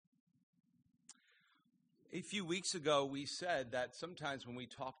A few weeks ago, we said that sometimes when we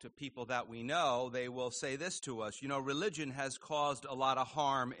talk to people that we know, they will say this to us, religion has caused a lot of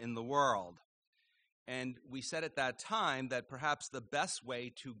harm in the world. And we said at that time that perhaps the best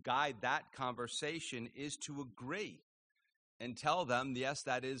way to guide that conversation is to agree and tell them, yes,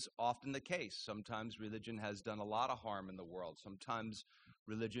 that is often the case. Sometimes religion has done a lot of harm in the world. Sometimes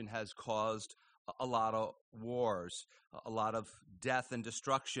religion has caused a lot of wars, a lot of death and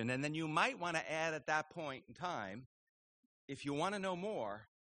destruction. And then you might want to add at that point in time, if you want to know more,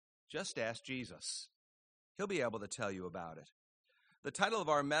 just ask Jesus. He'll be able to tell you about it. The title of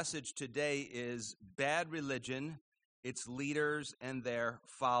our message today is Bad Religion, Its Leaders and Their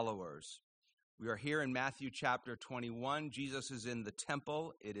Followers. We are here in Matthew chapter 21. Jesus is in the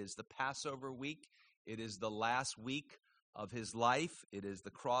temple. It is the Passover week. It is the last week of his life. It is the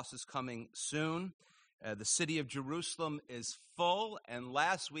cross is coming soon. The city of Jerusalem is full. And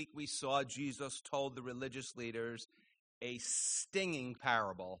last week we saw Jesus told the religious leaders a stinging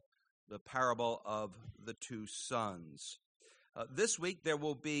parable, the parable of the two sons. This week there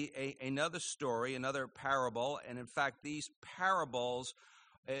will be another story, another parable. And in fact, these parables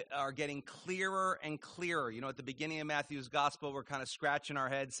are getting clearer and clearer. At the beginning of Matthew's gospel, we're kind of scratching our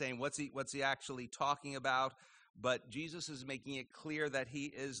heads saying, what's he actually talking about? But Jesus is making it clear that he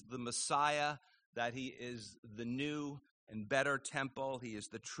is the Messiah, that he is the new and better temple. He is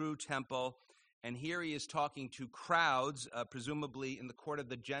the true temple. And here he is talking to crowds, presumably in the court of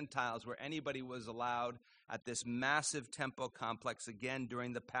the Gentiles, where anybody was allowed at this massive temple complex, again,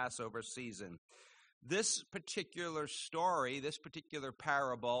 during the Passover season. This particular story, this particular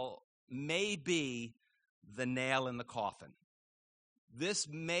parable, may be the nail in the coffin. This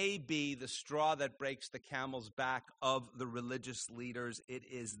may be the straw that breaks the camel's back of the religious leaders. It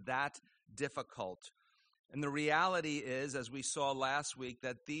is that difficult. And the reality is, as we saw last week,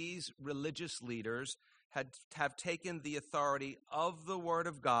 that these religious leaders have taken the authority of the Word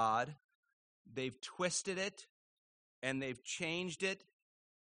of God, they've twisted it, and they've changed it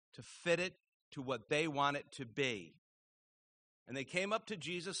to fit it to what they want it to be. And they came up to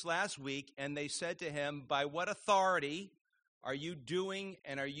Jesus last week, and they said to him, by what authority are you doing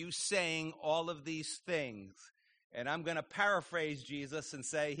and are you saying all of these things? And I'm going to paraphrase Jesus and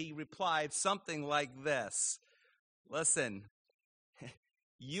say he replied something like this. Listen,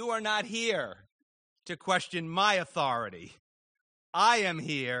 you are not here to question my authority. I am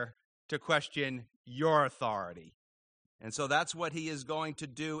here to question your authority. And so that's what he is going to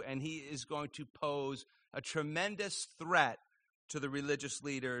do, and he is going to pose a tremendous threat to the religious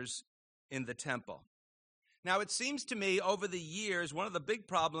leaders in the temple. Now, it seems to me over the years, one of the big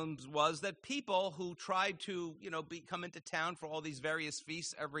problems was that people who tried to, come into town for all these various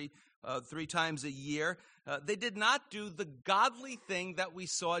feasts every 3 times a year, they did not do the godly thing that we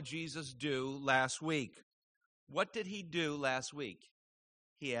saw Jesus do last week. What did he do last week?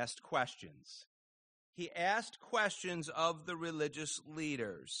 He asked questions. He asked questions of the religious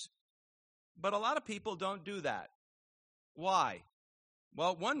leaders. But a lot of people don't do that. Why?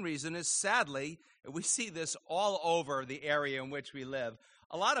 Well, one reason is, sadly, we see this all over the area in which we live.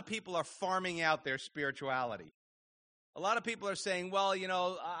 A lot of people are farming out their spirituality. A lot of people are saying, well,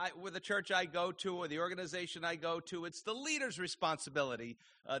 with the church I go to or the organization I go to, it's the leader's responsibility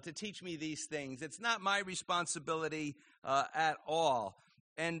to teach me these things. It's not my responsibility at all.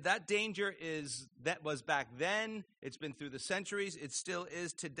 And that danger was back then. It's been through the centuries. It still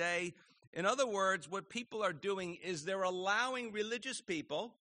is today. In other words, what people are doing is they're allowing religious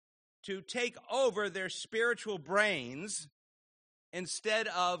people to take over their spiritual brains instead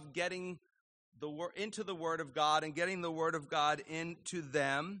of getting into the Word of God and getting the Word of God into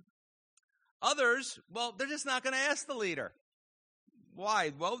them. Others, well, they're just not going to ask the leader.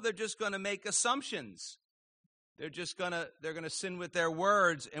 Why? Well, they're just going to make assumptions. They're going to sin with their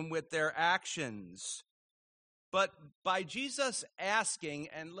words and with their actions. But by Jesus asking,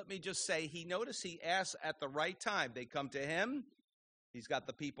 and let me just say, he asks at the right time. They come to him. He's got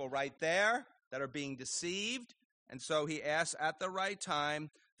the people right there that are being deceived. And so he asks at the right time.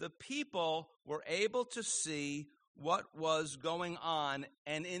 The people were able to see what was going on.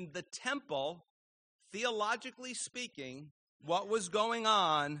 And in the temple, theologically speaking, what was going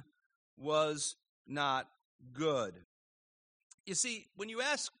on was not good. You see, when you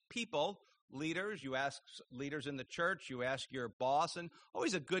ask people, leaders, you ask leaders in the church, you ask your boss, and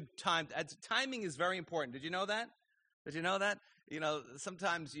always a good time. Timing is very important. Did you know that? Did you know that?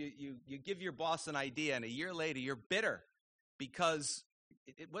 Sometimes you give your boss an idea, and a year later you're bitter because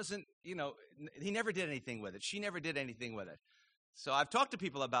it wasn't, he never did anything with it. She never did anything with it. So I've talked to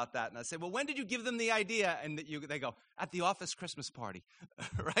people about that, and I say, well, when did you give them the idea? And they go, at the office Christmas party,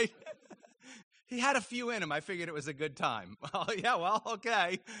 right? had a few in him. I figured it was a good time. Well, yeah, well,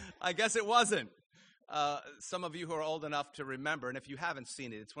 okay. I guess it wasn't. Some of you who are old enough to remember, and if you haven't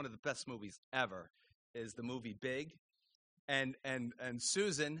seen it, it's one of the best movies ever, is the movie Big. And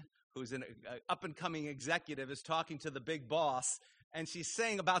Susan, who's an up-and-coming executive, is talking to the big boss, and she's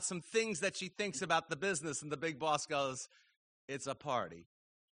saying about some things that she thinks about the business, and the big boss goes, it's a party.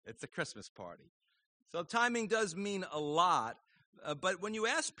 It's a Christmas party. So timing does mean a lot, but when you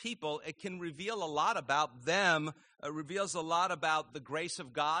ask people, it can reveal a lot about them. It reveals a lot about the grace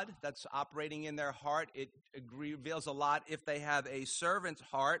of God that's operating in their heart. It reveals a lot if they have a servant's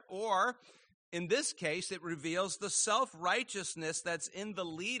heart, or in this case, it reveals the self-righteousness that's in the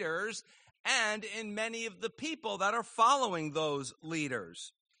leaders and in many of the people that are following those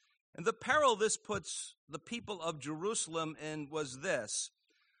leaders. And the peril this puts the people of Jerusalem in was this.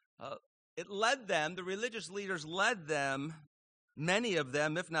 It led them, the religious leaders led them, many of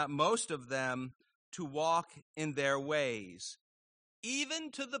them, if not most of them, to walk in their ways,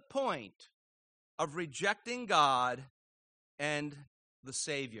 even to the point of rejecting God and the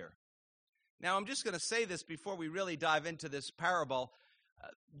Savior. Now, I'm just going to say this before we really dive into this parable.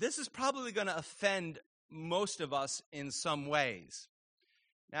 This is probably going to offend most of us in some ways.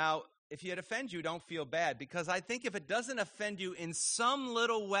 Now, if it offends you, don't feel bad, because I think if it doesn't offend you in some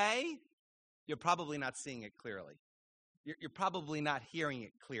little way, you're probably not seeing it clearly. You're probably not hearing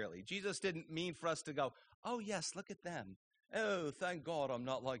it clearly. Jesus didn't mean for us to go, oh, yes, look at them. Oh, thank God I'm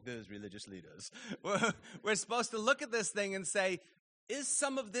not like those religious leaders. We're supposed to look at this thing and say, is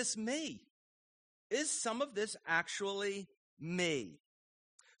some of this me? Is some of this actually me?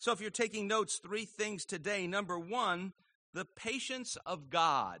 So if you're taking notes, 3 things today. Number 1, the patience of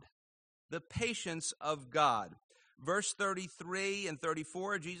God. The patience of God. Verse 33 and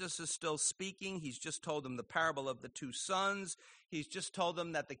 34, Jesus is still speaking. He's just told them the parable of the 2 sons. He's just told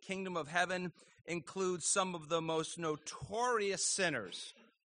them that the kingdom of heaven includes some of the most notorious sinners.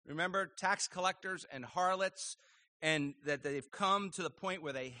 Remember, tax collectors and harlots, and that they've come to the point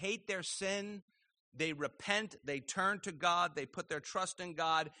where they hate their sin, they repent, they turn to God, they put their trust in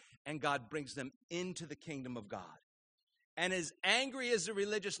God, and God brings them into the kingdom of God. And as angry as the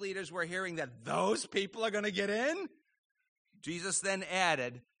religious leaders were hearing that those people are going to get in, Jesus then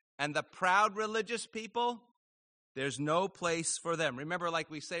added, and the proud religious people, there's no place for them. Remember, like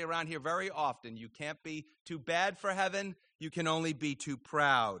we say around here very often, you can't be too bad for heaven, you can only be too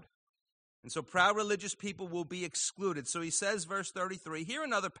proud. And so proud religious people will be excluded. So he says, verse 33, here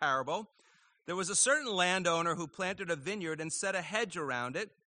another parable. There was a certain landowner who planted a vineyard and set a hedge around it,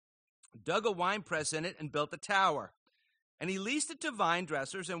 dug a winepress in it, and built a tower. And he leased it to vine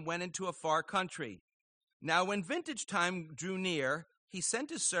dressers and went into a far country. Now when vintage time drew near, he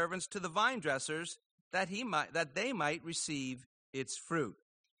sent his servants to the vine dressers that they might receive its fruit.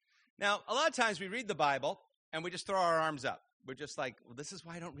 Now, a lot of times we read the Bible and we just throw our arms up. We're just like, well, this is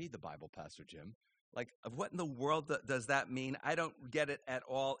why I don't read the Bible, Pastor Jim. Like, what in the world does that mean? I don't get it at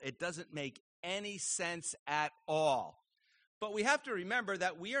all. It doesn't make any sense at all. But we have to remember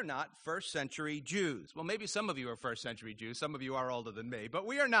that we are not first century Jews. Well, maybe some of you are first century Jews. Some of you are older than me. But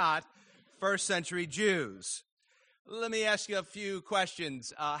we are not first century Jews. Let me ask you a few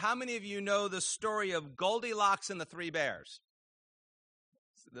questions. How many of you know the story of Goldilocks and the 3 bears?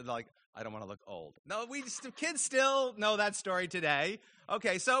 They're like, I don't want to look old. No, kids still know that story today.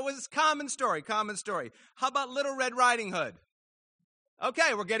 Okay, so it was common story. How about Little Red Riding Hood?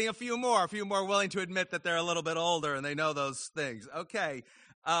 Okay, we're getting a few more willing to admit that they're a little bit older and they know those things. Okay,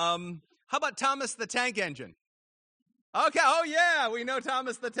 how about Thomas the Tank Engine? Okay, oh yeah, we know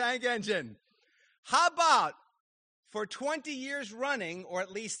Thomas the Tank Engine. How about, for 20 years running, or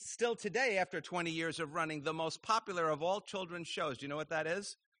at least still today after 20 years of running, the most popular of all children's shows? Do you know what that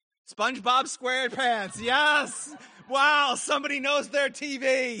is? SpongeBob SquarePants, yes! Wow, somebody knows their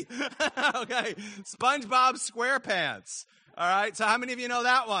TV. Okay, SpongeBob SquarePants. All right, so how many of you know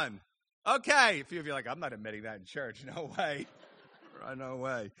that one? Okay, a few of you are like, I'm not admitting that in church. No way. No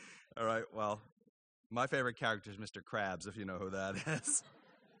way. All right, well, my favorite character is Mr. Krabs, if you know who that is.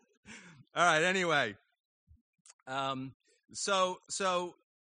 All right, anyway.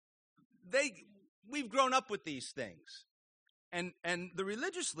 We've grown up with these things. And the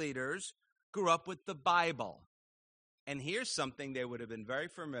religious leaders grew up with the Bible. And here's something they would have been very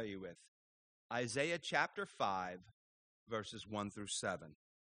familiar with. Isaiah chapter 5, verses 1 through 7.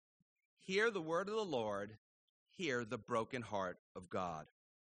 Hear the word of the Lord, hear the broken heart of God.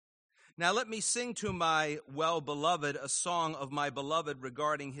 Now let me sing to my well-beloved a song of my beloved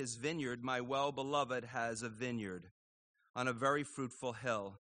regarding his vineyard. My well-beloved has a vineyard on a very fruitful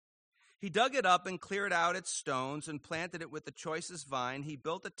hill. He dug it up and cleared out its stones and planted it with the choicest vine. He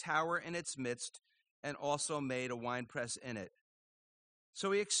built a tower in its midst and also made a winepress in it.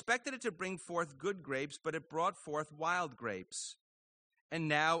 So he expected it to bring forth good grapes, but it brought forth wild grapes. And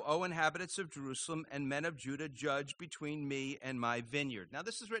now, O inhabitants of Jerusalem and men of Judah, judge between me and my vineyard. Now,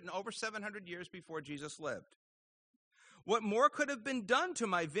 this is written over 700 years before Jesus lived. What more could have been done to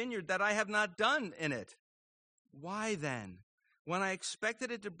my vineyard that I have not done in it? Why then, when I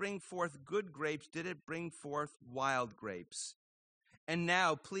expected it to bring forth good grapes, did it bring forth wild grapes? And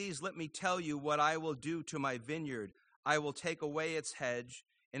now, please let me tell you what I will do to my vineyard. I will take away its hedge,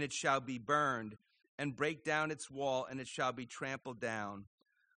 and it shall be burned, and break down its wall, and it shall be trampled down.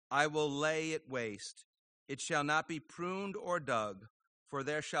 I will lay it waste. It shall not be pruned or dug, for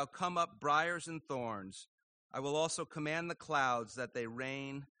there shall come up briars and thorns. I will also command the clouds that they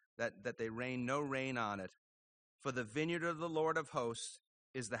rain no rain on it. For the vineyard of the Lord of hosts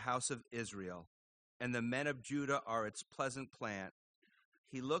is the house of Israel, and the men of Judah are its pleasant plant.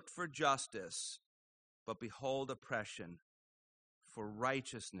 He looked for justice, but behold oppression, for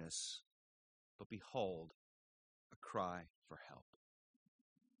righteousness, but behold a cry for help.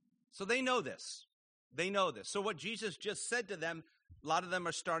 So they know this. They know this. So what Jesus just said to them, a lot of them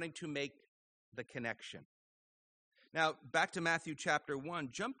are starting to make the connection. Now, back to Matthew chapter 1,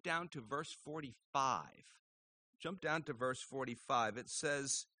 jump down to verse 45. Jump down to verse 45. It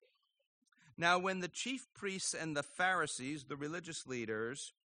says, Now when the chief priests and the Pharisees, the religious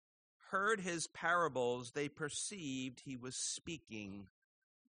leaders, heard his parables, they perceived he was speaking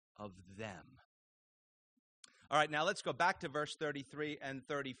of them. All right, now let's go back to verse 33 and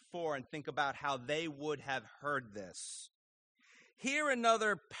 34 and think about how they would have heard this. Hear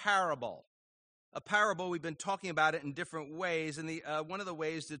another parable. A parable, we've been talking about it in different ways, and one of the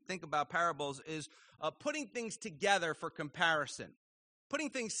ways to think about parables is putting things together for comparison, putting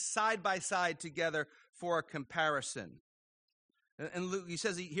things side by side together for a comparison. And Luke, he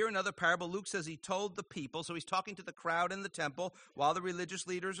says, hear another parable. Luke says he told the people, so he's talking to the crowd in the temple while the religious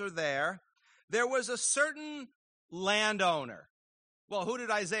leaders are there. There was a certain landowner. Well, who did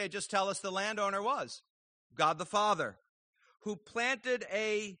Isaiah just tell us the landowner was? God the Father, who planted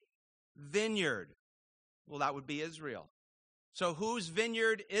a vineyard. Well, that would be Israel. So whose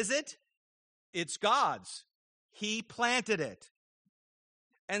vineyard is it? It's God's. He planted it.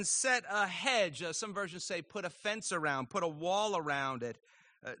 And set a hedge. Some versions say put a fence around, put a wall around it.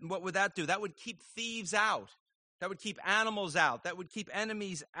 What would that do? That would keep thieves out. That would keep animals out. That would keep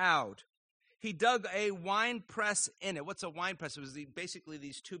enemies out. He dug a wine press in it. What's a wine press? It was basically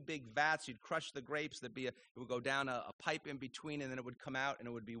these two big vats. You'd crush the grapes. It would go down a pipe in between, and then it would come out, and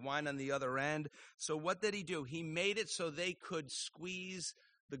it would be wine on the other end. So what did he do? He made it so they could squeeze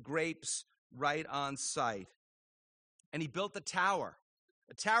the grapes right on sight. And he built a tower.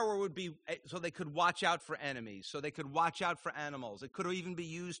 A tower would be so they could watch out for enemies, so they could watch out for animals. It could even be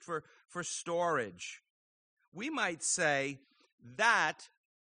used for storage. We might say that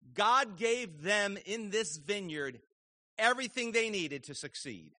God gave them in this vineyard everything they needed to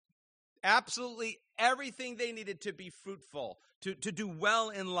succeed. Absolutely everything they needed to be fruitful, to do well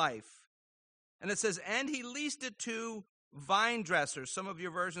in life. And it says, and he leased it to vine dressers. Some of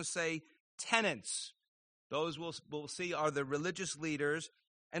your versions say tenants. Those we'll see are the religious leaders,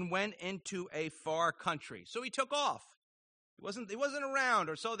 and went into a far country. So he took off. He wasn't around,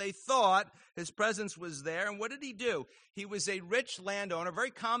 or so they thought. His presence was there. And what did he do? He was a rich landowner, very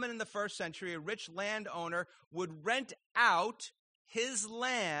common in the first century. A rich landowner would rent out his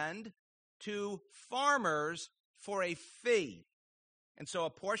land to farmers for a fee. And so a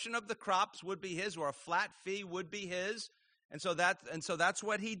portion of the crops would be his, or a flat fee would be his. And so that's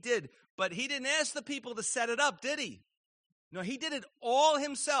what he did. But he didn't ask the people to set it up, did he? No, he did it all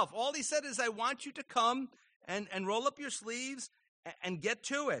himself. All he said is, I want you to come and roll up your sleeves and get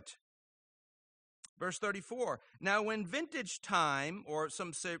to it. Verse 34, now when vintage time, or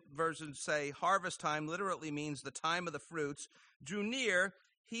some versions say harvest time, literally means the time of the fruits, drew near,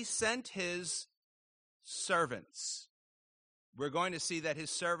 he sent his servants. We're going to see that his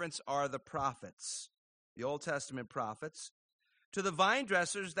servants are the prophets, the Old Testament prophets, to the vine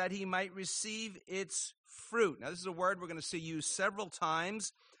dressers that he might receive its fruit. Now, this is a word we're going to see used several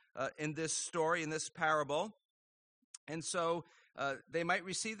times in this story, in this parable. And so they might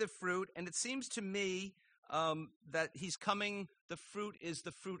receive the fruit. And it seems to me that he's coming, the fruit is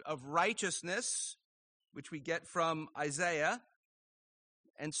the fruit of righteousness, which we get from Isaiah.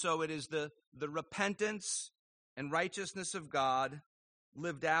 And so it is the repentance and righteousness of God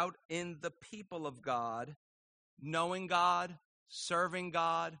lived out in the people of God, knowing God, serving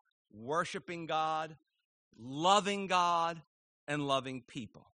God, worshiping God, loving God, and loving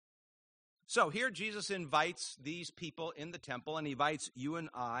people. So here Jesus invites these people in the temple, and he invites you and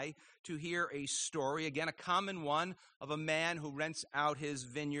I to hear a story, again, a common one, of a man who rents out his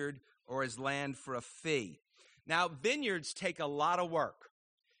vineyard or his land for a fee. Now, vineyards take a lot of work.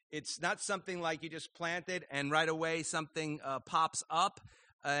 It's not something like you just plant it and right away something pops up.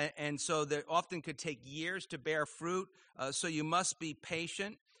 And so they often could take years to bear fruit. So you must be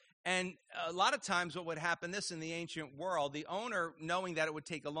patient. And a lot of times what would happen in the ancient world, the owner, knowing that it would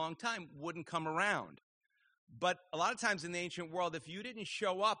take a long time, wouldn't come around. But a lot of times in the ancient world, if you didn't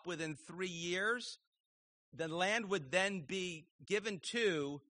show up within 3 years, the land would then be given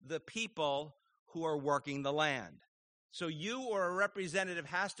to the people who are working the land. So you or a representative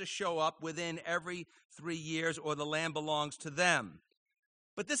has to show up within every 3 years, or the land belongs to them.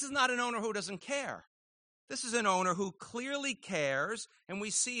 But this is not an owner who doesn't care. This is an owner who clearly cares, and we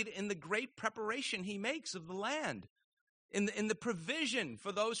see it in the great preparation he makes of the land, in the provision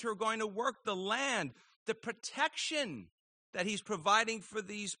for those who are going to work the land, the protection that he's providing for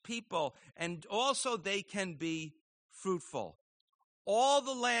these people, and also they can be fruitful. All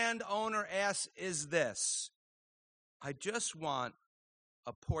the landowner asks is this: I just want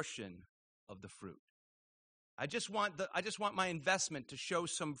a portion of the fruit. I just want my investment to show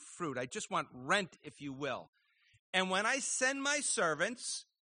some fruit. I just want rent, if you will. And when I send my servants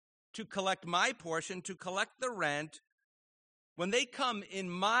to collect my portion, to collect the rent, when they come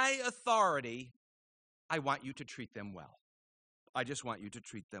in my authority, I want you to treat them well. I just want you to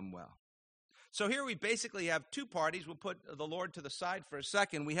treat them well. So here we basically have two parties. We'll put the Lord to the side for a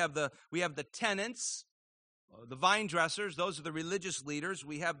second. We have the tenants, the vine dressers. Those are the religious leaders.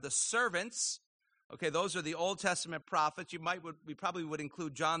 We have the servants. Okay, those are the Old Testament prophets. We probably would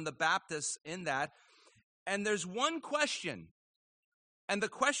include John the Baptist in that. And there's one question, and the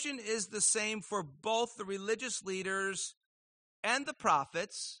question is the same for both the religious leaders and the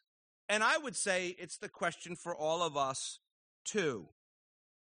prophets, and I would say it's the question for all of us too.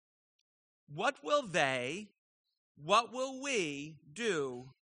 What will we do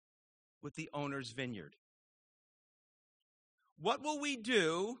with the owner's vineyard? What will we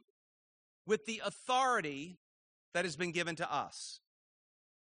do with the authority that has been given to us?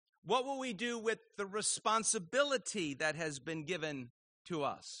 What will we do with the responsibility that has been given to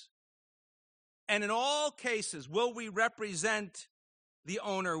us? And in all cases, will we represent the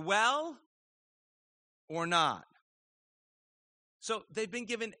owner well or not? So they've been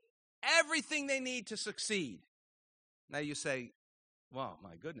given everything they need to succeed. Now you say, well,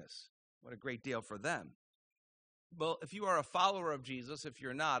 my goodness, what a great deal for them. Well, if you are a follower of Jesus, if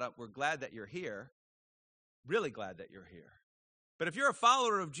you're not, we're glad that you're here. Really glad that you're here. But if you're a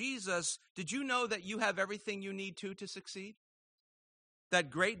follower of Jesus, did you know that you have everything you need to succeed? That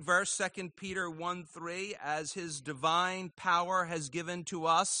great verse, 2 Peter 1:3, as his divine power has given to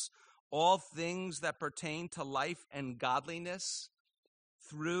us all things that pertain to life and godliness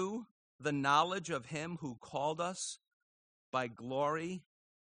through the knowledge of him who called us by glory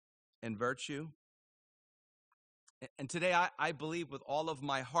and virtue. And today I believe with all of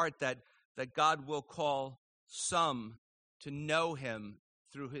my heart that God will call some to know him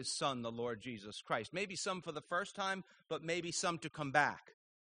through his Son, the Lord Jesus Christ. Maybe some for the first time, but maybe some to come back.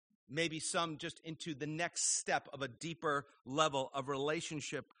 Maybe some just into the next step of a deeper level of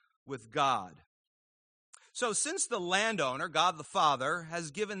relationship with God. So since the landowner, God the Father,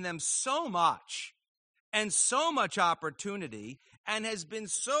 has given them so much and so much opportunity and has been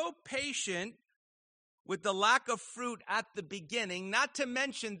so patient with the lack of fruit at the beginning, not to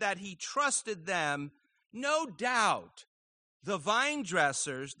mention that he trusted them, no doubt the vine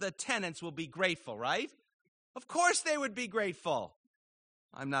dressers, the tenants, will be grateful, right? Of course they would be grateful.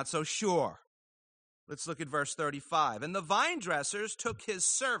 I'm not so sure. Let's look at verse 35. And the vine dressers took his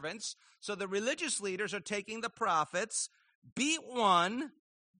servants, so the religious leaders are taking the prophets, beat one,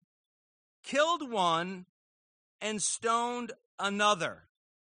 killed one, and stoned another.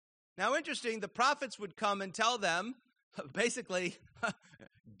 Now, interesting, the prophets would come and tell them, basically,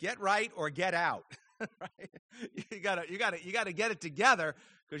 get right or get out. Right? You gotta get it together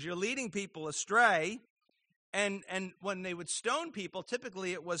because you're leading people astray. And when they would stone people,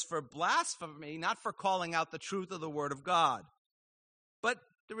 typically it was for blasphemy, not for calling out the truth of the Word of God. But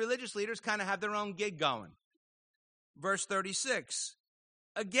the religious leaders kind of have their own gig going. Verse 36.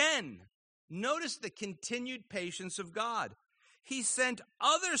 Again, notice the continued patience of God. He sent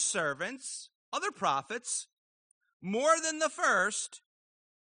other servants, other prophets, more than the first,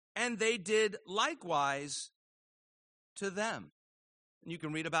 and they did likewise to them. And you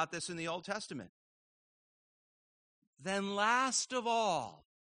can read about this in the Old Testament. Then last of all,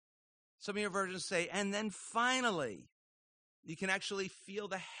 some of your versions say, and then finally, You can actually feel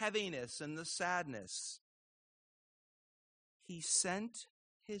the heaviness and the sadness. He sent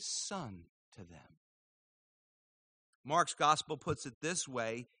his Son to them. Mark's gospel puts it this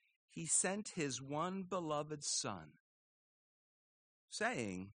way: he sent his one beloved Son,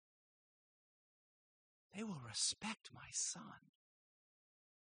 saying, they will respect my Son.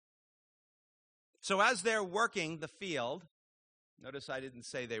 So as they're working the field, notice I didn't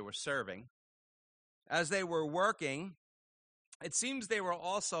say they were serving. As they were working, it seems they were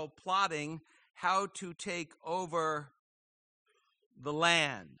also plotting how to take over the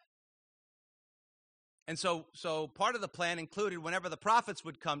land. And so part of the plan included whenever the prophets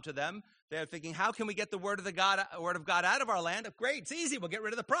would come to them, they're thinking, how can we get the word of God out of our land? Great, it's easy, we'll get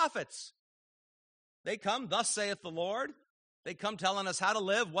rid of the prophets. They come, thus saith the Lord. They come telling us how to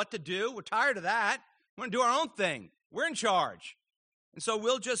live, what to do. We're tired of that. We're going to do our own thing. We're in charge. And so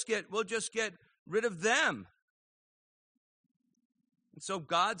we'll just get rid of them. And so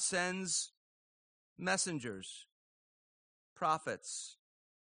God sends messengers, prophets.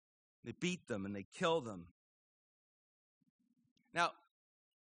 They beat them and they kill them. Now,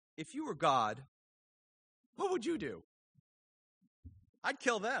 if you were God, what would you do? I'd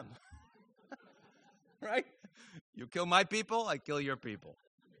kill them. Right? You kill my people, I kill your people.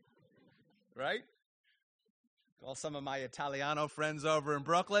 Right? Call some of my Italiano friends over in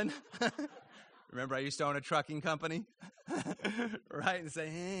Brooklyn. Remember, I used to own a trucking company. Right? And say,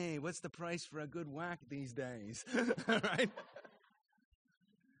 hey, what's the price for a good whack these days? Right?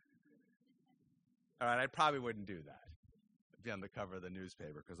 All right, I probably wouldn't do that. I'd be on the cover of the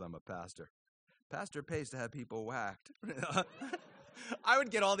newspaper because I'm a pastor. Pastor pays to have people whacked. I would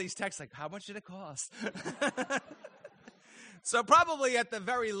get all these texts like, how much did it cost? So probably at the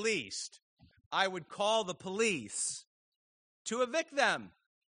very least, I would call the police to evict them,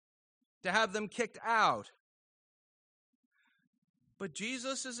 to have them kicked out. But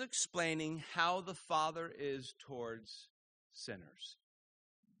Jesus is explaining how the Father is towards sinners.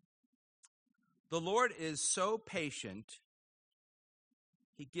 The Lord is so patient,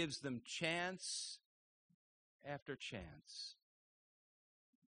 he gives them chance after chance.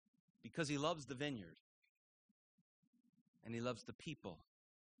 Because he loves the vineyard. And he loves the people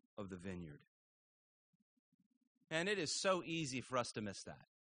of the vineyard. And it is so easy for us to miss that.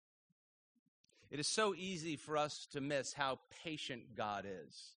 It is so easy for us to miss how patient God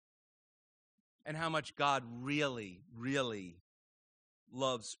is. And how much God really, really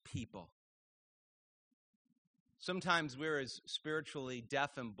loves people. Sometimes we're as spiritually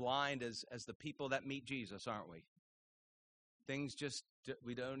deaf and blind as the people that meet Jesus, aren't we? Things just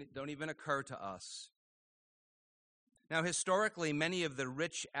don't even occur to us. Now, historically, many of the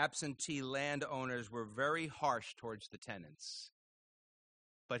rich absentee landowners were very harsh towards the tenants.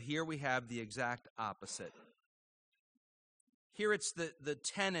 But here we have the exact opposite. Here it's the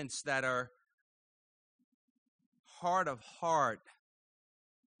tenants that are hard of heart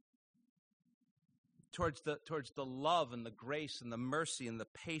towards the love and the grace and the mercy and the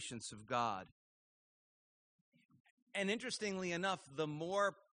patience of God. And interestingly enough, the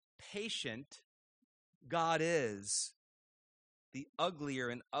more patient God is, the uglier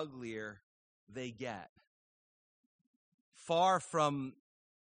and uglier they get. Far from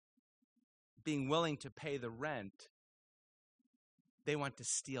being willing to pay the rent, they want to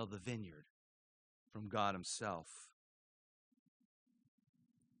steal the vineyard from God himself.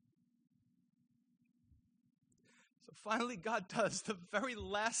 So finally, God does the very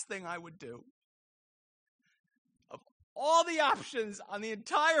last thing I would do. Of all the options on the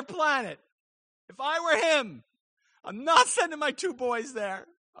entire planet, if I were him, I'm not sending my two boys there.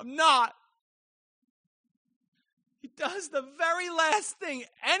 I'm not. He does the very last thing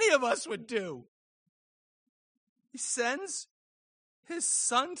any of us would do. He sends his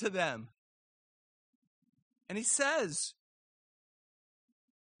Son to them. And he says,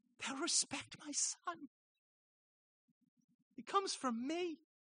 they'll respect my Son. He comes from me.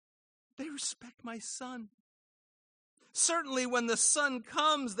 They respect my Son. Certainly when the Son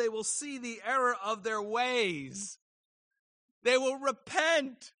comes, they will see the error of their ways. They will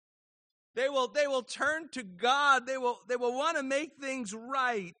repent. They will turn to God. They will want to make things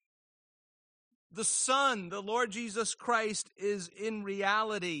right. The Son, the Lord Jesus Christ, is in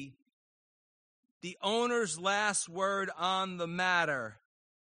reality the owner's last word on the matter.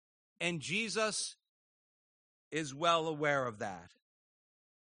 And Jesus is well aware of that.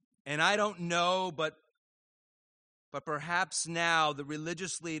 And I don't know, but perhaps now the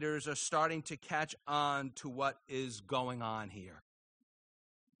religious leaders are starting to catch on to what is going on here.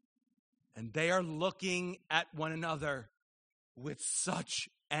 And they are looking at one another with such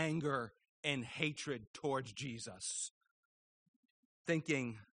anger and hatred towards Jesus.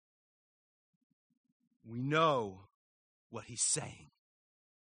 thinking, we know what he's saying.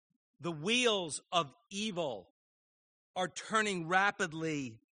 The wheels of evil are turning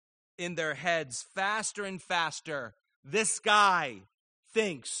rapidly in their heads, faster and faster. This guy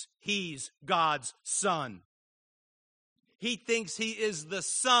thinks he's God's son. He thinks he is the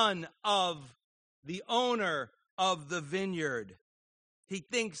son of the owner of the vineyard. He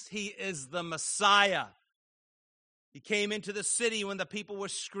thinks he is the Messiah. He came into the city when the people were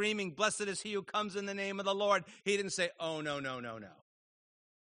screaming, "Blessed is he who comes in the name of the Lord." He didn't say, "Oh, no, no, no, no."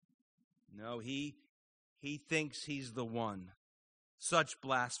 No, he thinks he's the one. Such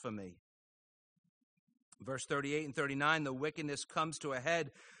blasphemy. Verse 38 and 39, the wickedness comes to a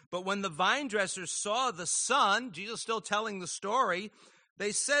head. But when the vine dressers saw the son, Jesus still telling the story,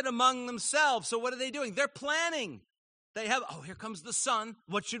 they said among themselves, so what are they doing? They're planning. They have, here comes the son.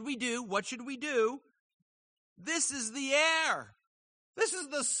 What should we do? What should we do? This is the heir. This is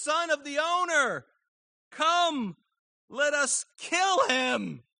the son of the owner. Come, let us kill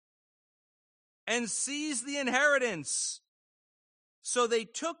him and seize the inheritance. So they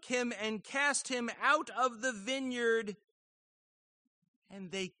took him and cast him out of the vineyard,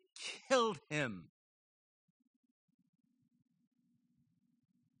 and they killed him.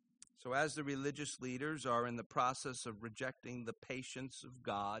 So as the religious leaders are in the process of rejecting the patience of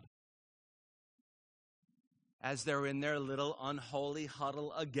God, as they're in their little unholy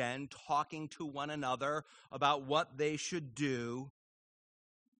huddle again, talking to one another about what they should do,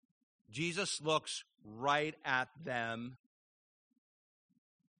 Jesus looks right at them.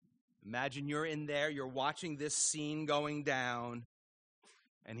 Imagine you're in there, you're watching this scene going down,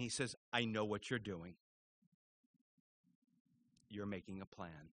 and he says, I know what you're doing. You're making a plan.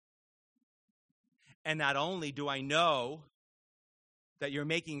 And not only do I know that you're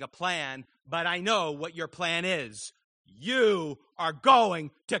making a plan, but I know what your plan is. You are going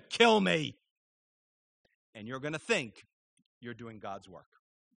to kill me. And you're going to think you're doing God's work.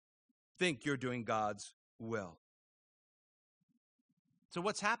 Think you're doing God's will. So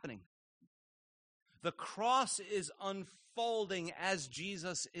what's happening? The cross is unfolding as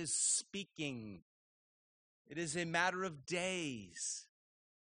Jesus is speaking. It is a matter of days.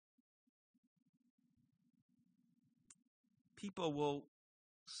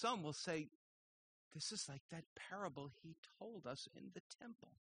 Some will say, this is like that parable he told us in the temple.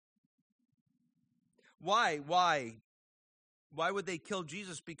 Why? Why would they kill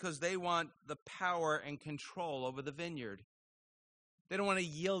Jesus? Because they want the power and control over the vineyard. They don't want to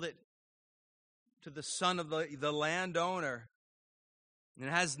yield it to the son of the landowner. It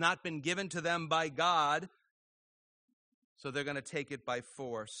has not been given to them by God, so they're going to take it by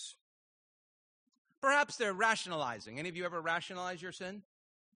force. Perhaps they're rationalizing. Any of you ever rationalize your sin?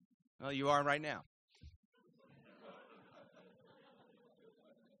 Well, you are right now.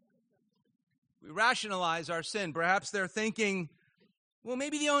 We rationalize our sin. Perhaps they're thinking, well,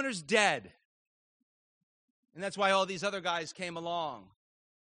 maybe the owner's dead. And that's why all these other guys came along.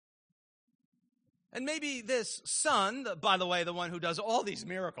 And maybe this son, by the way, the one who does all these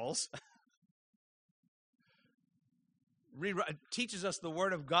miracles, teaches us the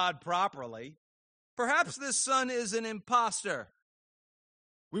word of God properly. Perhaps this son is an imposter.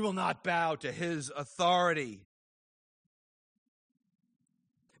 We will not bow to his authority.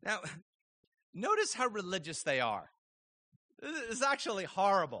 Now, notice how religious they are. This is actually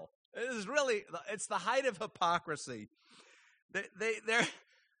horrible. It's the height of hypocrisy. They're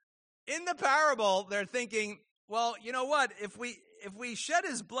in the parable, they're thinking, well, you know what? If we shed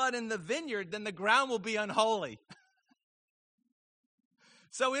his blood in the vineyard, then the ground will be unholy.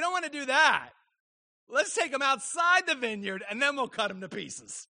 So we don't want to do that. Let's take him outside the vineyard, and then we'll cut him to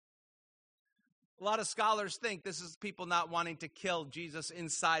pieces. A lot of scholars think this is people not wanting to kill Jesus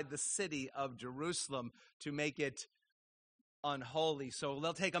inside the city of Jerusalem to make it unholy. So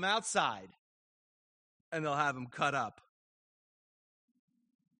they'll take him outside, and they'll have him cut up.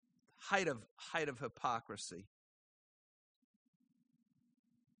 Height of hypocrisy.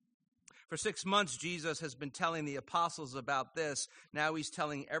 For 6 months, Jesus has been telling the apostles about this. Now he's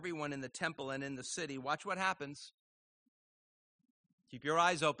telling everyone in the temple and in the city. Watch what happens. Keep your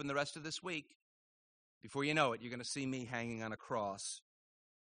eyes open the rest of this week. Before you know it, you're going to see me hanging on a cross.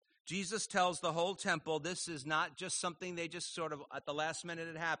 Jesus tells the whole temple this is not just something they just sort of at the last minute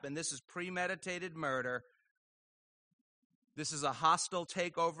it happened. This is premeditated murder. This is a hostile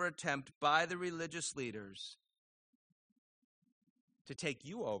takeover attempt by the religious leaders to take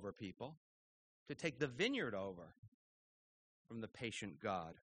you over, people, to take the vineyard over from the patient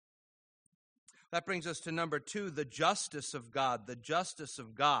God. That brings us to number 2, the justice of God, the justice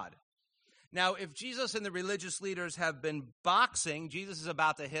of God. Now, if Jesus and the religious leaders have been boxing, Jesus is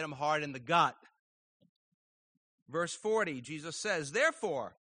about to hit them hard in the gut. Verse 40, Jesus says,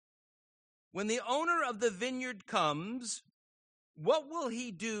 "Therefore, when the owner of the vineyard comes, what will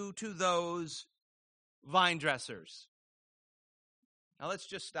he do to those vine dressers?" Now, let's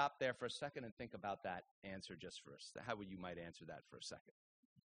just stop there for a second and think about that answer just for us. How you might answer that for a second.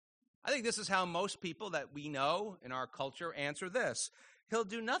 I think this is how most people that we know in our culture answer this. He'll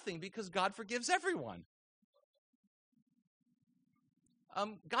do nothing because God forgives everyone.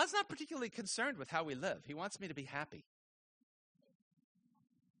 God's not particularly concerned with how we live. He wants me to be happy.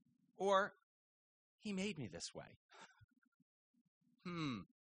 Or, he made me this way.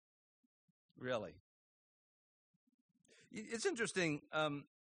 Really? It's interesting. And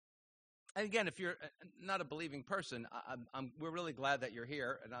again, if you're not a believing person, we're really glad that you're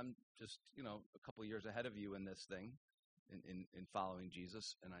here, and I'm just, a couple of years ahead of you in this thing, in following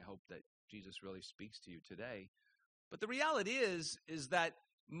Jesus, and I hope that Jesus really speaks to you today. But the reality is that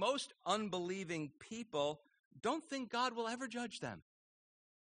most unbelieving people don't think God will ever judge them.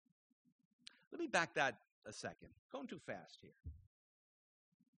 Let me back that a second. Going too fast here.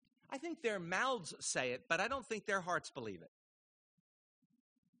 I think their mouths say it, but I don't think their hearts believe it.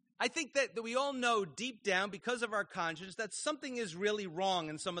 I think that we all know deep down, because of our conscience, that something is really wrong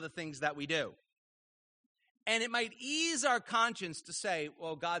in some of the things that we do. And it might ease our conscience to say,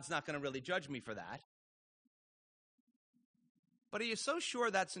 well, God's not going to really judge me for that. But are you so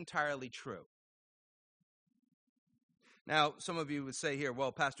sure that's entirely true? Now, some of you would say here,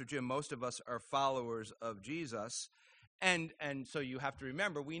 well, Pastor Jim, most of us are followers of Jesus. And so you have to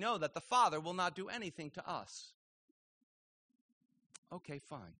remember, we know that the Father will not do anything to us. Okay,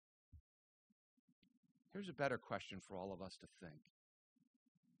 fine. Here's a better question for all of us to think.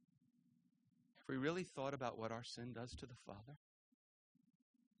 Have we really thought about what our sin does to the Father?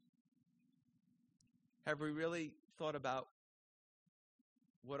 Have we really thought about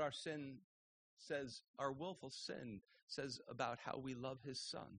what our sin says, our willful sin says about how we love his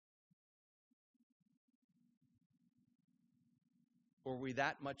Son? Or are we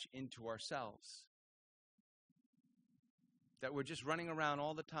that much into ourselves that we're just running around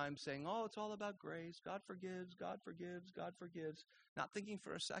all the time saying, oh, it's all about grace, God forgives, God forgives, God forgives, not thinking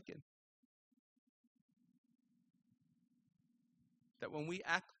for a second that when we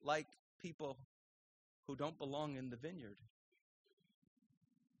act like people who don't belong in the vineyard,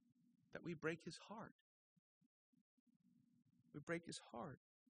 that we break his heart. We break his heart.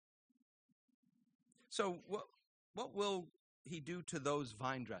 So what will he do to those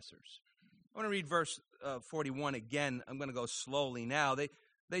vine dressers? I want to read verse 41 again. I'm going to go slowly now.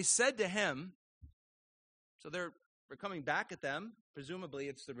 They said to him, so they're coming back at them. Presumably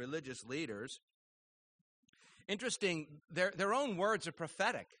it's the religious leaders. Interesting, their own words are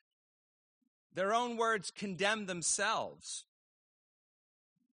prophetic. Their own words condemn themselves.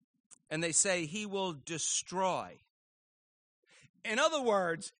 And they say, he will destroy. In other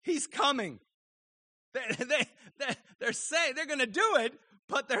words, he's coming. They're saying they're going to do it,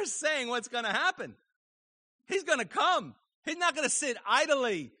 but they're saying what's going to happen. He's going to come. He's not going to sit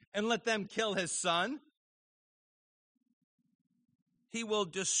idly and let them kill his Son. He will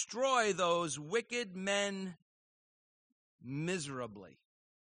destroy those wicked men miserably.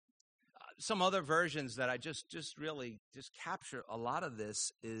 Some other versions that I just really capture a lot of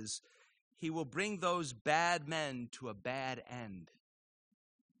this is, he will bring those bad men to a bad end.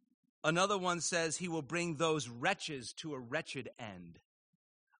 Another one says he will bring those wretches to a wretched end.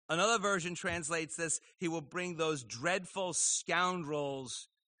 Another version translates this, he will bring those dreadful scoundrels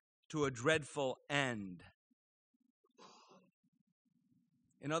to a dreadful end.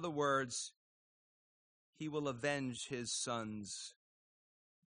 In other words, he will avenge his Son's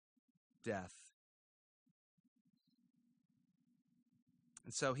death.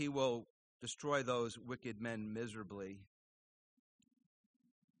 And so he will destroy those wicked men miserably.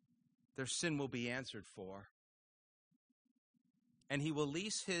 Their sin will be answered for. And he will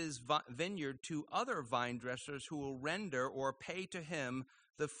lease his vineyard to other vine dressers who will render or pay to him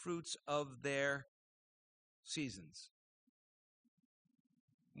the fruits of their seasons.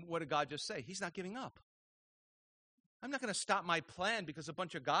 What did God just say? He's not giving up. I'm not going to stop my plan because a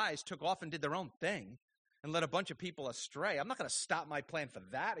bunch of guys took off and did their own thing and led a bunch of people astray. I'm not going to stop my plan for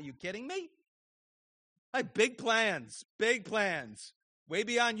that. Are you kidding me? I have big plans, way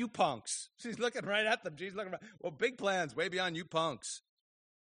beyond you punks. She's looking right at them. She's looking, well, big plans, way beyond you punks.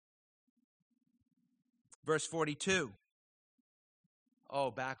 Verse 42. Oh,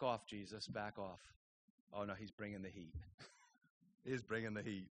 back off, Jesus, back off. Oh, no, he's bringing the heat. He's bringing the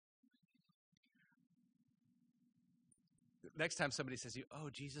heat. Next time somebody says to you, oh,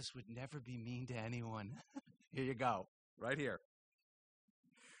 Jesus would never be mean to anyone. Here you go, right here.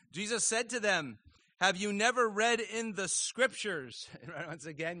 Jesus said to them, have you never read in the scriptures? Once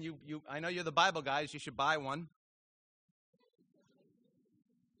again, I know you're the Bible guys. You should buy one.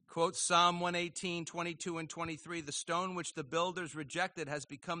 Quote Psalm 118, 22 and 23. The stone which the builders rejected has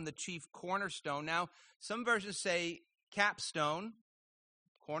become the chief cornerstone. Now, some versions say capstone.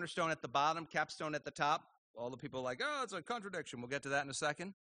 Cornerstone at the bottom, capstone at the top. All the people are like, oh, it's a contradiction. We'll get to that in a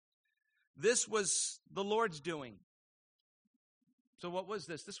second. This was the Lord's doing. So what was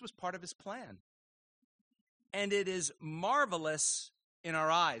this? This was part of his plan. And it is marvelous in our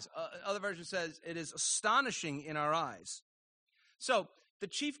eyes. Other version says it is astonishing in our eyes. So the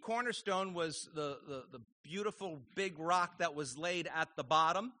chief cornerstone was the beautiful big rock that was laid at the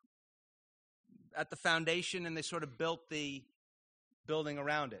bottom, at the foundation, and they sort of built the building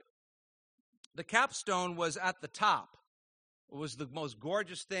around it. The capstone was at the top. It was the most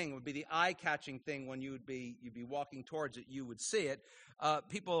gorgeous thing. It would be the eye-catching thing when you'd be walking towards it. You would see it.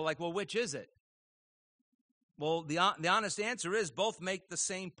 People are like, well, which is it? Well, the honest answer is both make the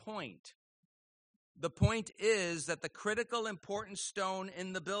same point. The point is that the critical important stone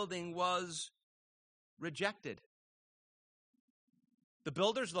in the building was rejected. The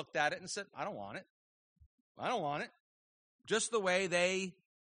builders looked at it and said, I don't want it. I don't want it. Just the way they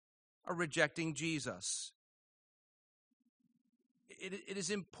are rejecting Jesus. It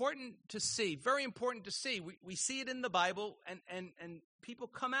is important to see, very important to see. We see it in the Bible, and people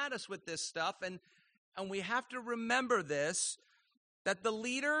come at us with this stuff, and we have to remember this, that the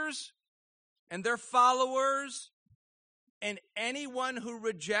leaders and their followers and anyone who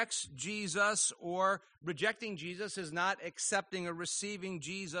rejects Jesus or rejecting Jesus is not accepting or receiving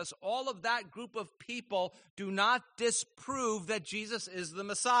Jesus, all of that group of people do not disprove that Jesus is the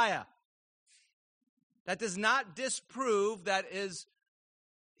Messiah. That does not disprove that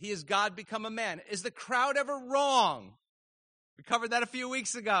he is God become a man. Is the crowd ever wrong? We covered that a few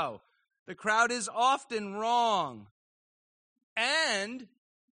weeks ago. The crowd is often wrong. And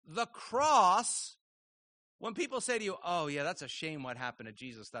the cross, when people say to you, oh yeah, that's a shame what happened to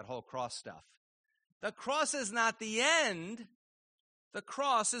Jesus, that whole cross stuff. The cross is not the end. The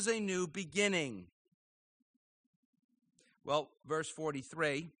cross is a new beginning. Well, verse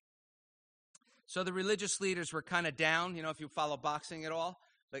 43. So the religious leaders were kind of down. You know, if you follow boxing at all,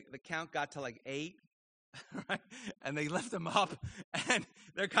 the count got to like 8. Right? And they lift him up, and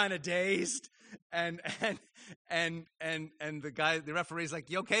they're kind of dazed, and the referee's like,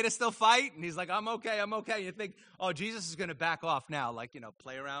 "You okay to still fight?" And he's like, "I'm okay, I'm okay." And you think, "Oh, Jesus is going to back off now, like,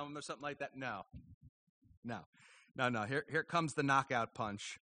 play around or something like that." No. Here comes the knockout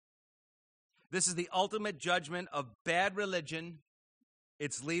punch. This is the ultimate judgment of bad religion,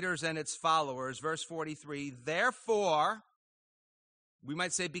 its leaders and its followers. Verse 43. Therefore, we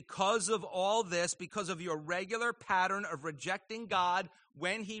might say, because of all this, because of your regular pattern of rejecting God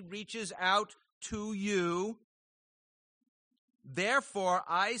when he reaches out to you, therefore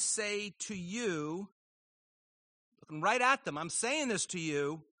I say to you, looking right at them, I'm saying this to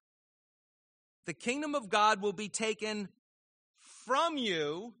you, the kingdom of God will be taken from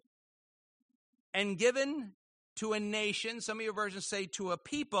you and given to a nation, some of your versions say to a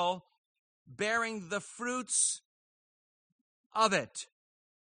people, bearing the fruits of it.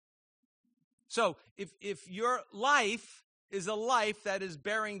 So if your life is a life that is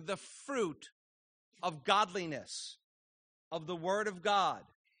bearing the fruit of godliness, of the Word of God,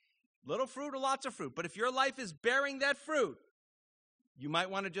 little fruit or lots of fruit, but if your life is bearing that fruit, you might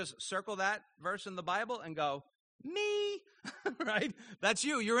want to just circle that verse in the Bible and go, me, right? That's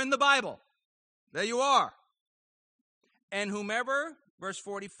you. You're in the Bible. There you are. And whomever, verse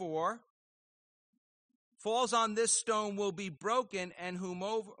 44, falls on this stone will be broken, and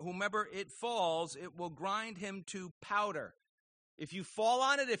whomever it falls, it will grind him to powder. If you fall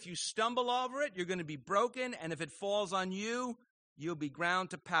on it, if you stumble over it, you're going to be broken, and if it falls on you, you'll be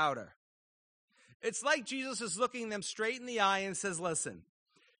ground to powder. It's like Jesus is looking them straight in the eye and says, listen,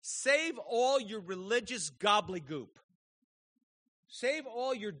 save all your religious gobbledygook. Save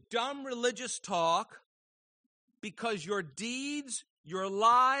all your dumb religious talk, because your deeds, your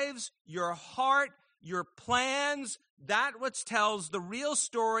lives, your heart, your plans, that which tells the real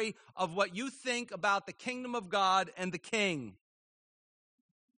story of what you think about the kingdom of God and the king.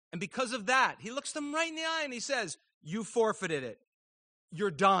 And because of that, he looks them right in the eye and he says, you forfeited it.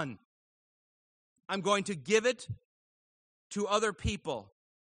 You're done. I'm going to give it to other people.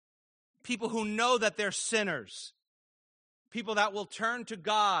 People who know that they're sinners. People that will turn to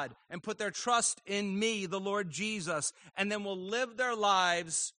God and put their trust in me, the Lord Jesus, and then will live their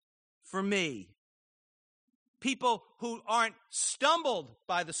lives for me. People who aren't stumbled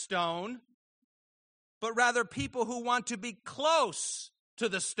by the stone, but rather people who want to be close to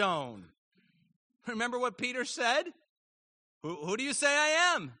the stone. Remember what Peter said? Who do you say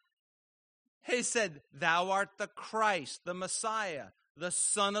I am? He said, thou art the Christ, the Messiah, the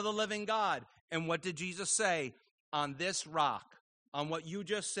Son of the living God. And what did Jesus say? On this rock, on what you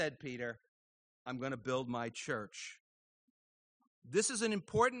just said, Peter, I'm going to build my church. This is an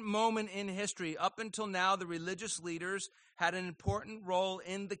important moment in history. Up until now, the religious leaders had an important role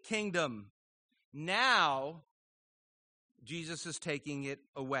in the kingdom. Now, Jesus is taking it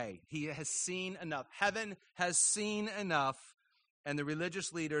away. He has seen enough. Heaven has seen enough, and the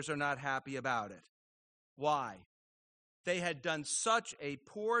religious leaders are not happy about it. Why? They had done such a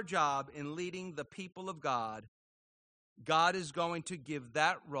poor job in leading the people of God. God is going to give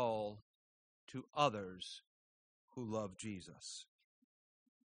that role to others who love Jesus.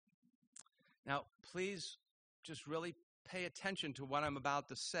 Now, please just really pay attention to what I'm about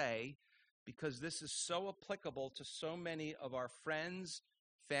to say, because this is so applicable to so many of our friends,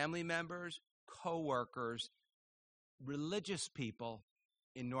 family members, co-workers, religious people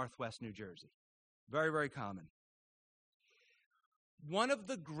in Northwest New Jersey. Very, very common. One of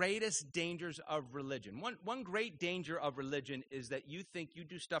the greatest dangers of religion, one great danger of religion is that you think you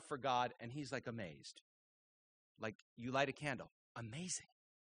do stuff for God and he's like amazed. Like you light a candle. Amazing.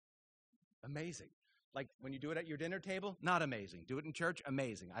 Amazing. Like when you do it at your dinner table, not amazing. Do it in church,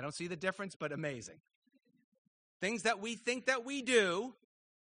 amazing. I don't see the difference, but amazing. Things that we think that we do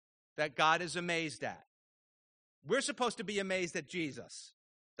that God is amazed at. We're supposed to be amazed at Jesus.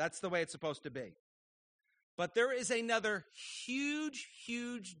 That's the way it's supposed to be. But there is another huge,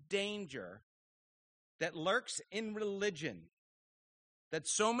 huge danger that lurks in religion that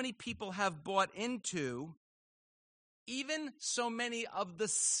so many people have bought into. Even so many of the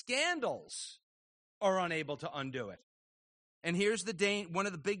scandals are unable to undo it. And here's one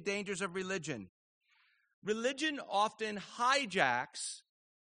of the big dangers of religion. Religion often hijacks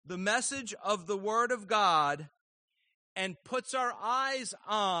the message of the Word of God and puts our eyes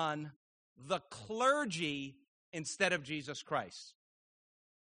on the clergy instead of Jesus Christ.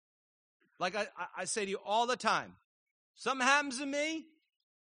 Like I say to you all the time, something happens to me,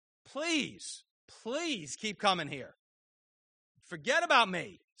 please keep coming here. Forget about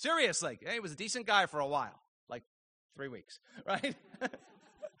me. Seriously. He was a decent guy for a while, like 3 weeks, right?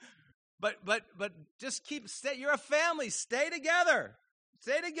 but just you're a family. Stay together.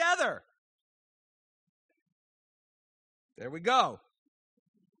 Stay together. There we go.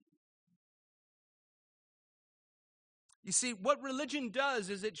 You see, what religion does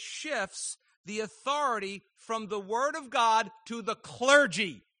is it shifts the authority from the Word of God to the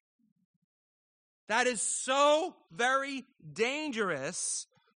clergy. That is so very dangerous,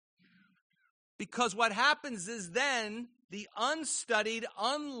 because what happens is then the unstudied,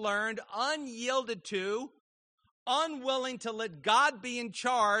 unlearned, unyielded to, unwilling to let God be in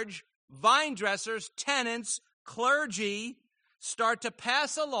charge, vine dressers, tenants, clergy start to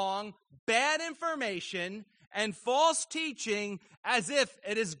pass along bad information and false teaching as if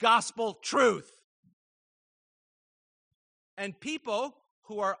it is gospel truth. And people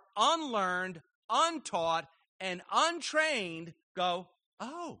who are unlearned, untaught, and untrained go,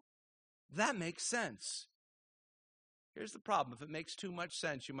 oh, that makes sense. Here's the problem. If it makes too much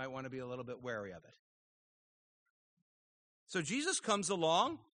sense, you might want to be a little bit wary of it. So Jesus comes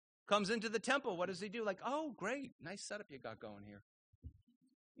along, comes into the temple. What does he do? Like, oh, great. Nice setup you got going here.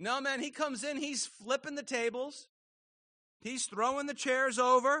 No, man, he comes in. He's flipping the tables. He's throwing the chairs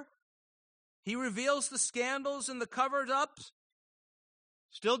over. He reveals the scandals and the covered ups.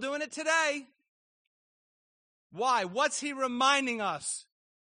 Still doing it today. Why? What's he reminding us?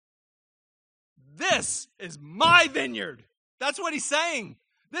 This is my vineyard. That's what he's saying.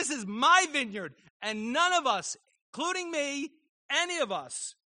 This is my vineyard. And none of us, including me, any of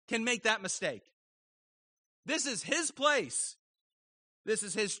us, can make that mistake. This is his place. This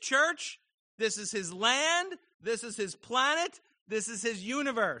is his church. This is his land. This is his planet. This is his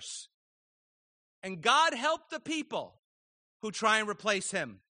universe. And God help the people who try and replace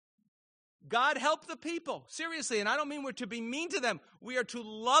him. God help the people. Seriously, and I don't mean we're to be mean to them. We are to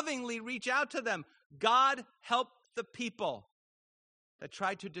lovingly reach out to them. God help the people that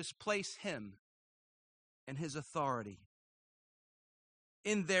try to displace him and his authority.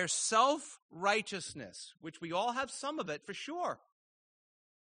 In their self-righteousness, which we all have some of it for sure.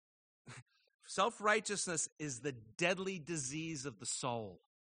 Self-righteousness is the deadly disease of the soul.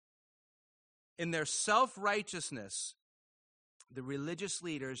 In their self-righteousness, the religious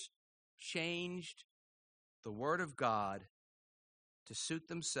leaders changed the Word of God to suit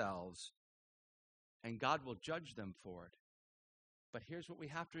themselves and God will judge them for it. But here's what we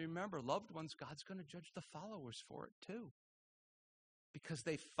have to remember. Loved ones, God's going to judge the followers for it too. Because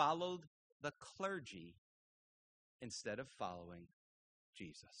they followed the clergy instead of following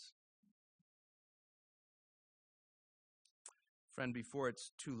Jesus. Friend, before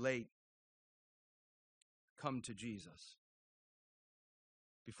it's too late, come to Jesus.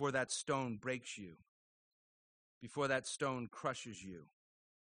 Before that stone breaks you, before that stone crushes you.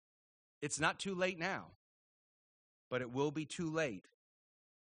 It's not too late now, but it will be too late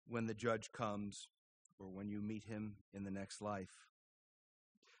when the judge comes or when you meet him in the next life.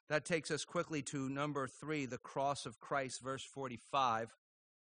 That takes us quickly to number 3, the cross of Christ, verse 45.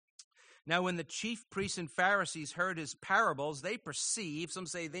 Now, when the chief priests and Pharisees heard his parables, they perceived, some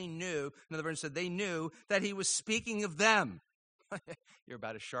say they knew, another version said they knew that he was speaking of them. You're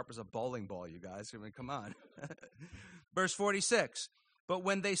about as sharp as a bowling ball, you guys. I mean, come on. Verse 46. But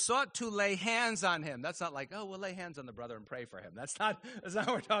when they sought to lay hands on him, that's not like, oh, we'll lay hands on the brother and pray for him. That's not what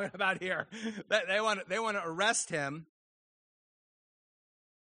we're talking about here. They want to arrest him.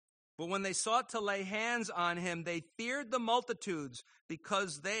 But when they sought to lay hands on him, they feared the multitudes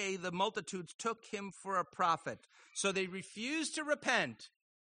because the multitudes, took him for a prophet. So they refused to repent.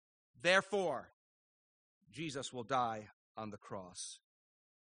 Therefore, Jesus will die on the cross.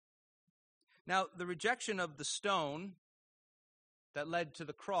 Now, the rejection of the stone that led to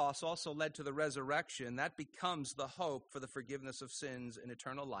the cross also led to the resurrection. That becomes the hope for the forgiveness of sins and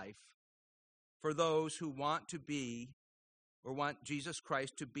eternal life for those who want to be or want Jesus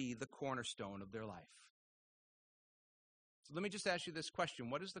Christ to be the cornerstone of their life. So let me just ask you this question.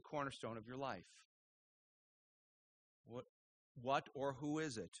 What is the cornerstone of your life? What or who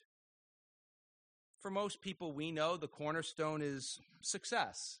is it? For most people we know, the cornerstone is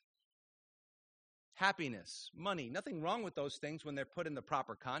success, happiness, money. Nothing wrong with those things when they're put in the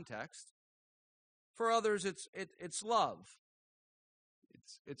proper context. For others, it's love.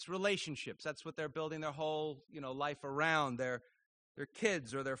 It's relationships. That's what they're building their whole, life around, their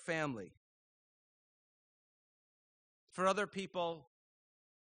kids or their family. For other people,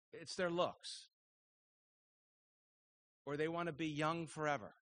 it's their looks. Or they want to be young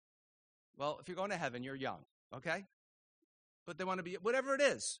forever. Well, if you're going to heaven, you're young, okay? But they want to be, whatever it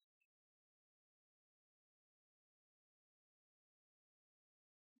is.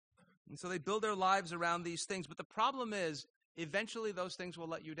 And so they build their lives around these things. But the problem is, eventually those things will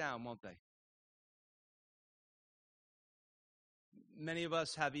let you down, won't they? Many of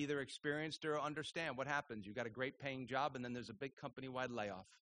us have either experienced or understand what happens. You've got a great paying job, and then there's a big company-wide layoff.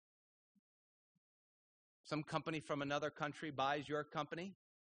 Some company from another country buys your company,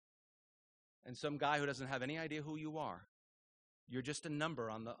 and some guy who doesn't have any idea who you are. You're just a number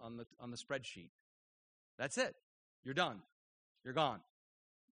on the spreadsheet. That's it. You're done. You're gone.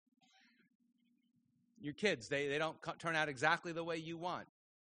 Your kids, they don't turn out exactly the way you want.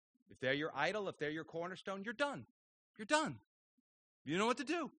 If they're your idol, if they're your cornerstone, you're done. You're done. You know what to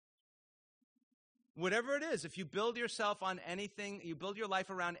do. Whatever it is, if you build yourself on anything, you build your life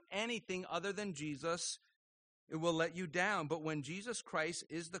around anything other than Jesus, it will let you down. But when Jesus Christ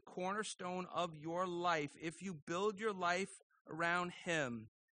is the cornerstone of your life, if you build your life around him,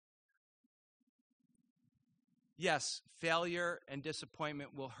 yes, failure and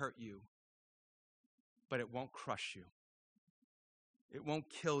disappointment will hurt you, but it won't crush you. It won't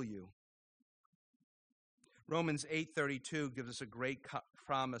kill you. Romans 8:32 gives us a great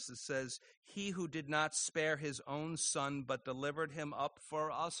promise. It says, he who did not spare his own son, but delivered him up for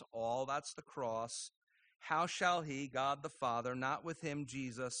us all, that's the cross, how shall he, God the Father, not with him,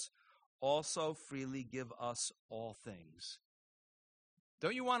 Jesus, also freely give us all things?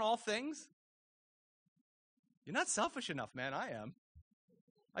 Don't you want all things? You're not selfish enough, man. I am.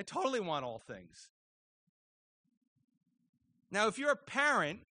 I totally want all things. Now, if you're a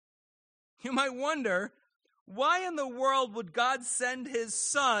parent, you might wonder, why in the world would God send his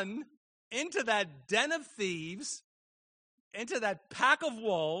son into that den of thieves, into that pack of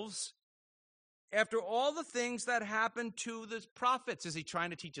wolves, after all the things that happened to the prophets? Is he trying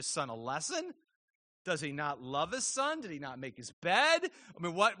to teach his son a lesson? Does he not love his son? Did he not make his bed? I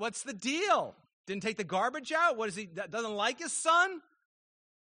mean, what's the deal? Didn't take the garbage out? What is he, doesn't like his son?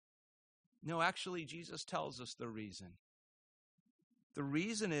 No, actually, Jesus tells us the reason. The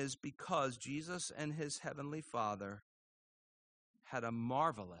reason is because Jesus and his heavenly Father had a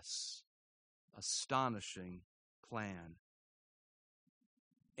marvelous, astonishing plan.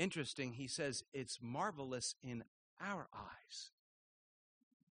 Interesting, he says it's marvelous in our eyes.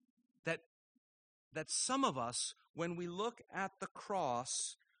 That some of us, when we look at the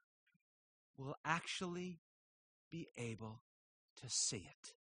cross, will actually be able to see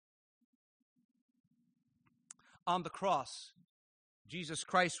it. on the cross, Jesus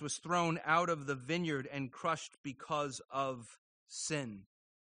Christ was thrown out of the vineyard and crushed because of sin.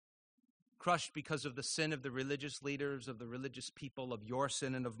 Crushed because of the sin of the religious leaders, of the religious people, of your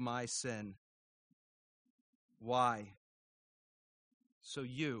sin and of my sin. Why? So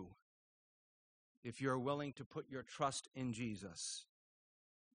you, if you're willing to put your trust in Jesus,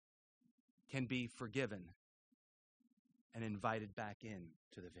 can be forgiven and invited back in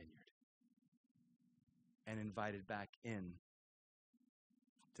to the vineyard. And invited back in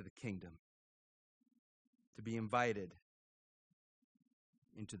to the kingdom. To be invited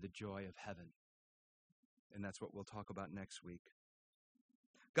into the joy of heaven. And that's what we'll talk about next week.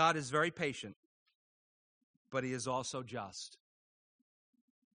 God is very patient, but he is also just.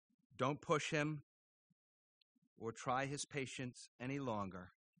 Don't push him or try his patience any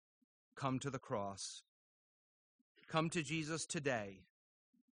longer. Come to the cross. Come to Jesus today.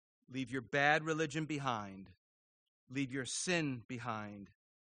 Leave your bad religion behind. Leave your sin behind.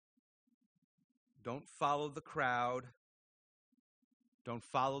 Don't follow the crowd. Don't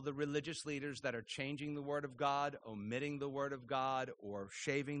follow the religious leaders that are changing the Word of God, omitting the Word of God, or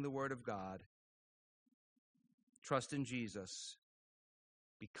shaving the Word of God. Trust in Jesus.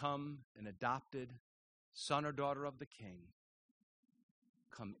 Become an adopted son or daughter of the King.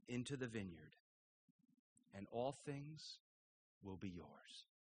 Come into the vineyard, and all things will be yours.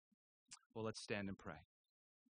 Well, let's stand and pray.